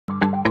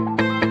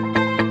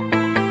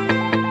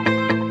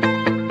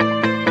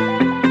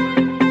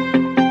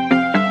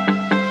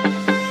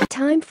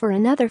for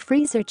another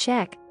freezer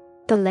check.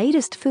 The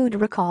latest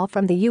food recall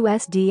from the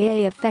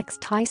USDA affects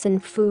Tyson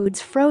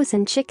Foods'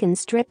 frozen chicken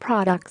strip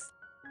products.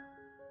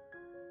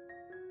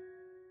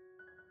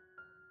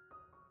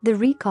 The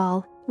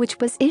recall, which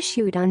was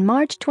issued on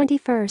March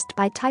 21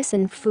 by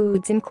Tyson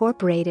Foods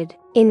Incorporated,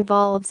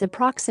 involves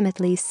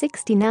approximately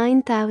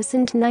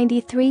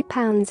 69,093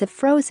 pounds of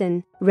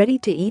frozen,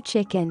 ready-to-eat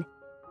chicken.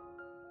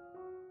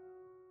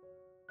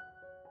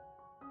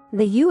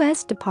 The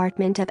U.S.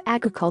 Department of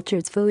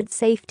Agriculture's Food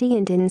Safety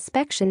and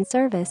Inspection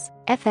Service,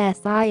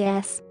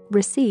 FSIS,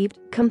 received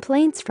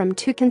complaints from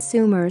 2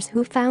 consumers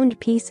who found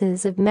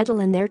pieces of metal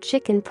in their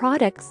chicken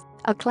products,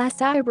 a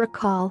Class I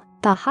recall,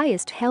 the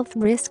highest health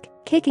risk,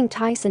 kicking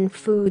Tyson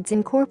Foods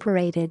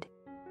Incorporated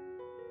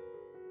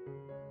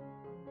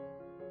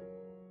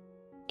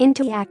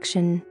into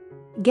action.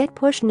 Get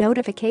push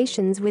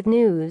notifications with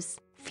news,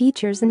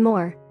 features and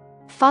more.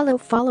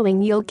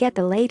 Following you'll get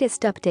the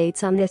latest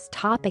updates on this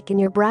topic in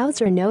your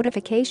browser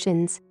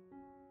notifications.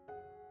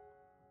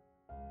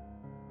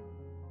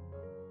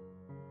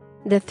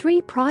 The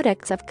 3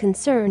 products of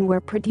concern were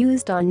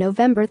produced on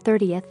November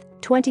 30,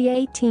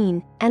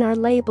 2018, and are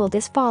labeled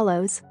as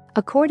follows,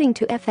 according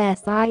to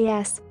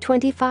FSIS: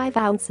 25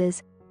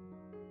 ounces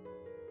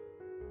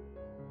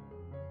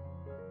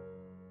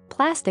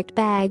plastic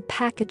bag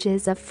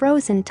packages of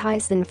frozen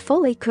Tyson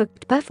fully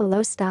cooked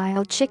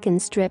buffalo-style chicken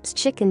strips,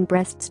 chicken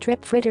breast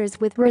strip fritters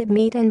with rib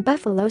meat and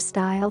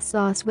buffalo-style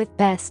sauce with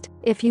best,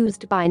 if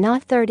used by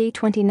not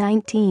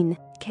 30/2019,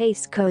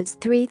 case codes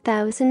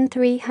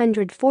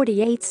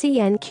 3348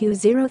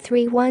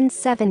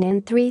 CNQ0317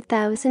 and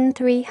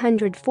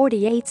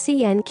 3348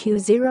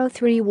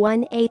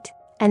 CNQ0318,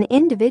 and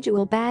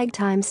individual bag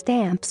time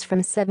stamps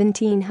from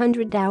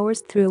 1700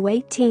 hours through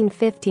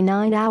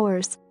 1859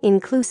 hours,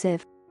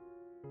 inclusive.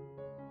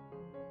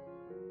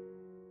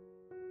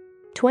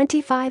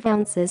 25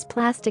 ounces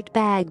plastic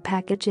bag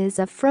packages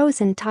of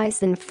frozen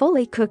Tyson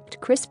fully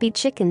cooked crispy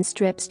chicken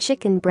strips,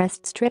 chicken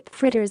breast strip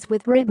fritters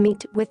with rib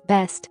meat with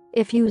best,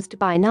 if used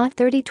by not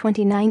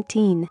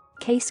 30/2019,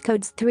 case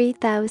codes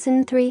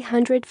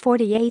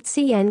 3348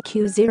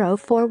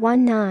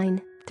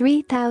 CNQ0419,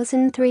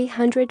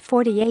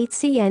 3348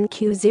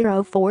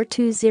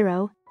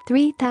 CNQ0420,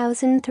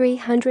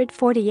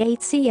 3348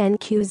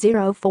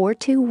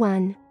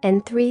 CNQ0421,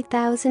 and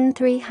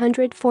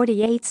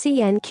 3348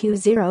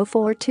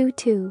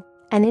 CNQ0422,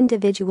 and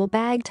individual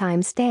bag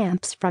time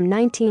stamps from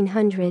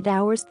 1900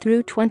 hours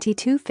through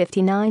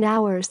 2259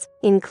 hours,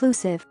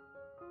 inclusive.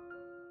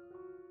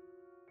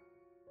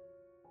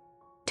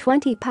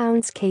 20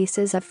 pounds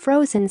cases of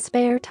frozen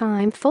spare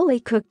time fully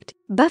cooked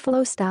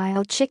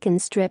buffalo-style chicken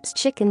strips,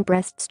 chicken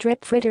breast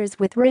strip fritters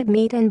with rib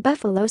meat and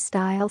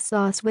buffalo-style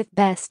sauce with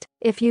best,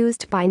 if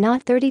used by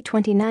not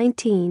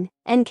 30/2019,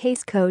 and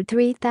case code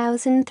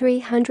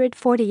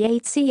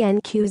 3348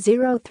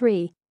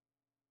 CNQ03.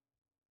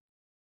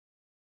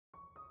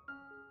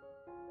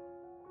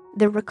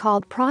 The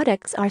recalled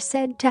products are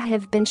said to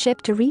have been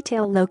shipped to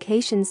retail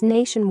locations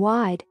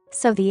nationwide,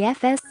 so the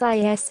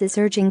FSIS is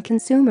urging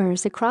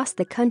consumers across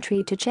the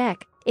country to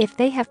check if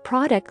they have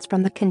products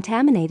from the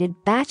contaminated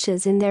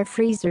batches in their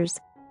freezers.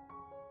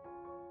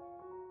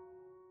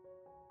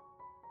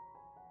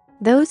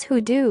 Those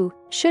who do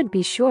should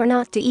be sure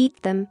not to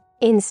eat them,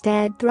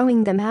 instead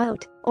throwing them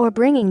out or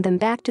bringing them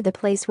back to the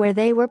place where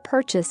they were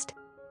purchased.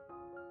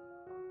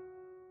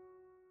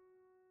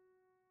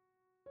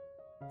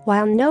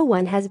 While no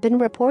one has been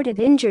reported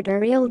injured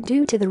or ill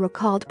due to the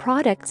recalled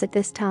products at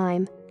this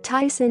time,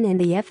 Tyson and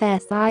the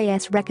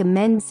FSIS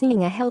recommend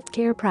seeing a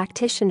healthcare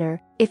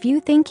practitioner if you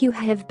think you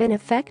have been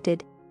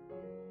affected.